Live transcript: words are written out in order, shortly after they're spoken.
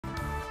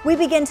We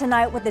begin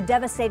tonight with the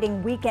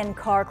devastating weekend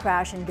car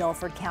crash in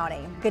Guilford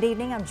County. Good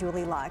evening, I'm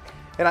Julie Luck.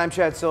 And I'm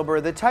Chad Silber.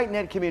 The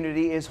tight-knit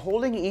community is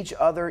holding each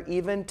other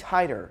even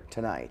tighter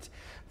tonight.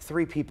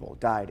 3 people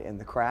died in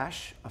the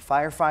crash: a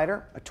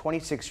firefighter, a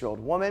 26-year-old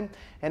woman,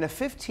 and a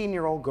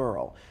 15-year-old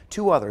girl.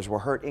 2 others were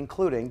hurt,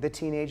 including the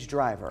teenage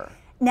driver.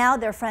 Now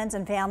their friends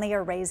and family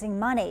are raising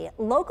money.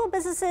 Local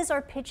businesses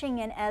are pitching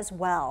in as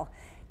well.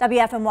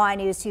 WFMY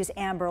News 2's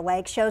Amber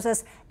Lake shows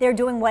us they're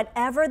doing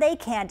whatever they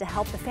can to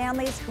help the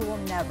families who will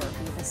never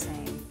be the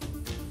same.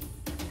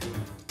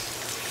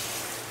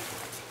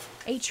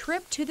 A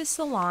trip to the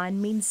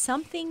salon means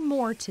something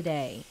more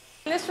today.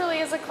 This really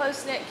is a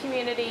close-knit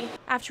community.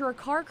 After a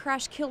car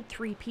crash killed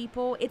 3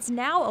 people, it's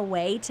now a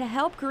way to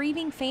help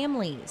grieving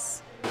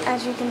families.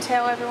 As you can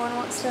tell, everyone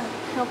wants to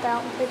help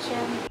out and pitch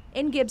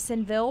in. In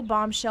Gibsonville,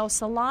 Bombshell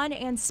Salon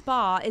and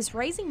Spa is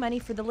raising money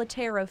for the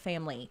Lattero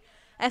family,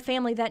 a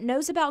family that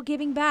knows about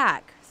giving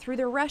back through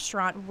their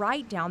restaurant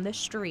right down the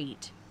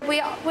street.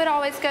 We would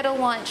always go to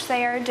lunch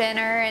there,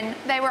 dinner, and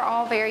they were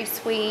all very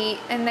sweet,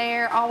 and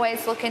they're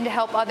always looking to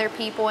help other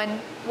people in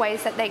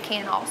ways that they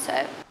can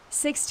also.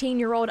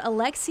 16-year-old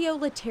Alexio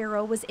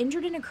Lattero was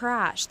injured in a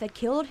crash that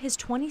killed his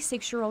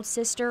 26-year-old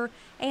sister,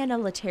 Anna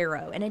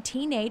Lattero, and a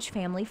teenage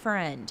family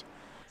friend.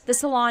 The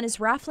salon is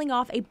raffling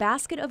off a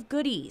basket of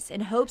goodies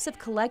in hopes of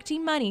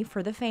collecting money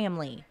for the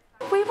family.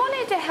 We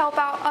wanted to help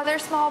out other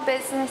small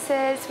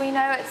businesses. We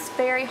know it's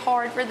very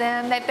hard for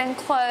them. They've been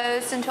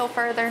closed until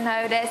further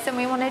notice, and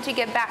we wanted to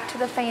give back to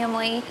the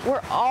family.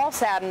 We're all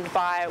saddened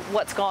by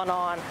what's gone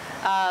on.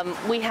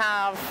 We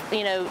have,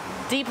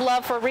 deep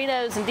love for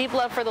Reno's and deep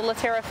love for the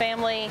Lattero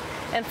family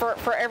and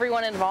for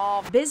everyone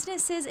involved.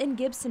 Businesses in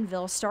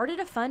Gibsonville started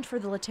a fund for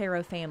the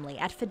Lattero family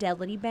at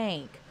Fidelity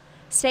Bank.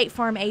 State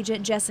Farm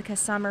agent Jessica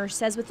Summers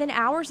says within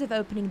hours of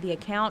opening the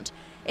account,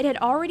 it had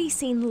already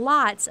seen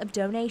lots of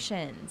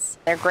donations.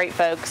 They're great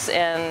folks,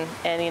 and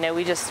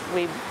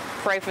we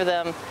pray for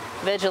them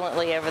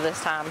vigilantly over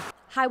this time.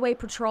 Highway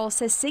Patrol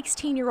says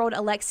 16-year-old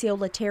Alexio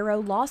Lattero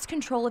lost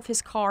control of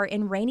his car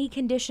in rainy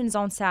conditions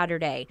on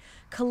Saturday,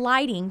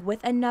 colliding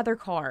with another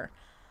car.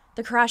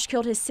 The crash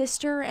killed his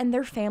sister and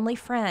their family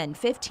friend,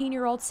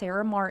 15-year-old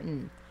Sarah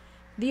Martin.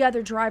 The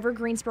other driver,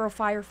 Greensboro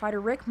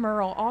firefighter Rick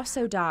Murrell,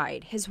 also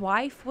died. His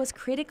wife was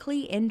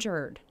critically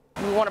injured.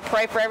 We want to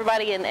pray for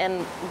everybody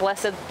and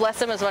bless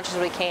them as much as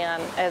we can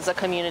as a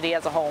community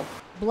as a whole.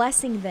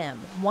 Blessing them,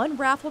 one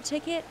raffle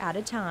ticket at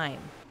a time.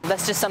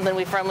 That's just something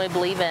we firmly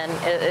believe in,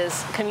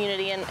 is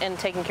community and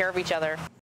taking care of each other.